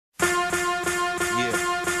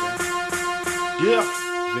Yeah.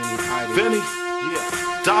 Vinny.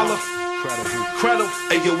 Yeah. Dollar. Credible.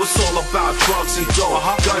 Hey yo, it's all about drugs and dough,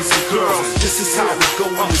 guns and girls. This is how we go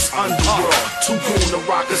in this underworld. Too cool to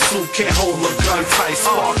rock a suit, can't hold a gun tight.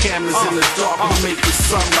 Spark cameras in the dark, we make the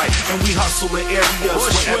sunlight. And we hustle in areas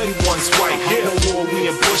where everyone's white. No more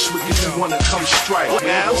we in Bushwick if you wanna come strike.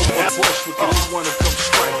 Bushwick if you wanna come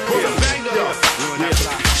strike.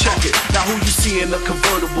 Check it. Now who you see in a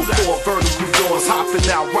convertible Ford, vertical doors, hopping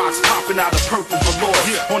out rocks, popping out of purple velour.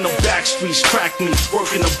 On the back streets, track me,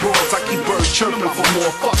 working the broads. I keep birds chirping for more.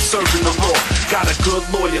 Fuck serving the law. Got a good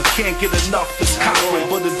lawyer, can't get enough this copper,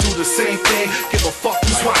 but to do the same thing, give a fuck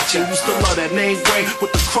who's watching. Used to love that name ring with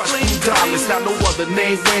the crushed blue diamonds. Now no other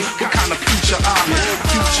name ring. What kind of future I'm in?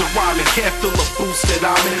 Future rhyming, can't feel the boost that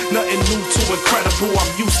I'm in. Nothing new, too incredible. I'm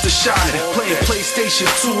used to shining. Playing PlayStation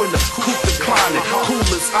 2 in the coupe declining. Cool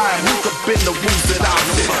as I am, who could bend the rules that I'm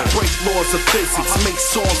in? Break laws of physics, make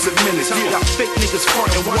songs in minutes. Got fake niggas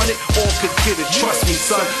front and want it, all could get it. Trust me,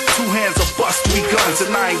 son. 2 hands are bust, 3 guns,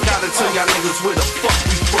 and I ain't gotta tell y'all niggas where the fuck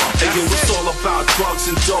we from. Hey yo, it's all about drugs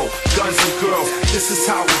and dough, guns and girls. This is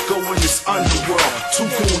how we go in this underworld. Too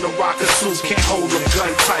cool to rock a suit, can't hold a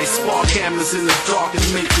gun tight. Spark cameras in the dark and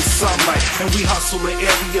make the sunlight. And we hustle in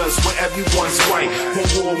areas where everyone's white. One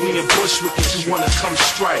war we in Bushwick if you wanna come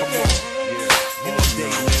strike.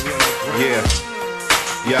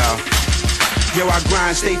 Yeah. Yo, I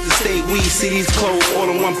grind state to state, weed, CDs, clothes, all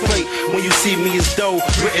on one plate. When you see me, it's dough,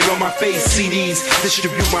 written on my face, CDs,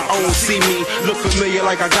 distribute my own. See me, look familiar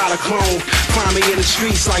like I got a clone. Find me in the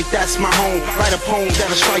streets like that's my home. Write a poem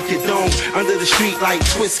that'll strike your dome. Under the street like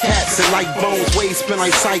twist cats and like bones. Waves spin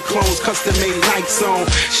like cyclones, custom made Nikes on.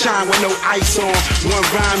 Shine with no ice on. One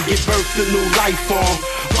rhyme, give birth to new life on.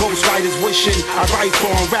 Ghost writers wishing I write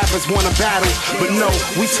for them. Rappers wanna battle, but no,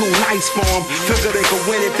 we too nice for them. Figure they could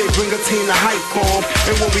win if they bring a team to hype for them.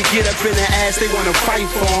 And when we get up in their ass, they wanna fight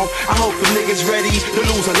for them. I hope the niggas ready to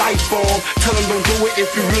lose a life for them. Tell them don't do it if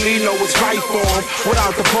you really know what's right for them.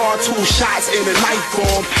 Without the bar, 2 shots in a knife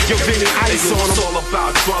form. Yo, Vinny, ice on them. It's all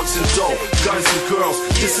about drugs and dough, guns and girls.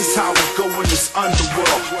 This is how we go in this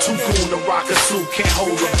underworld. Too cool to rock a suit, can't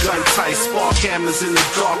hold a gun tight. Spark cameras in the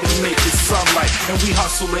dark and make it sunlight. And we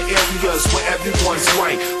hustle in areas where everyone's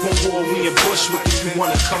white. One war we in Bushwick if you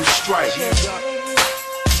wanna come strike.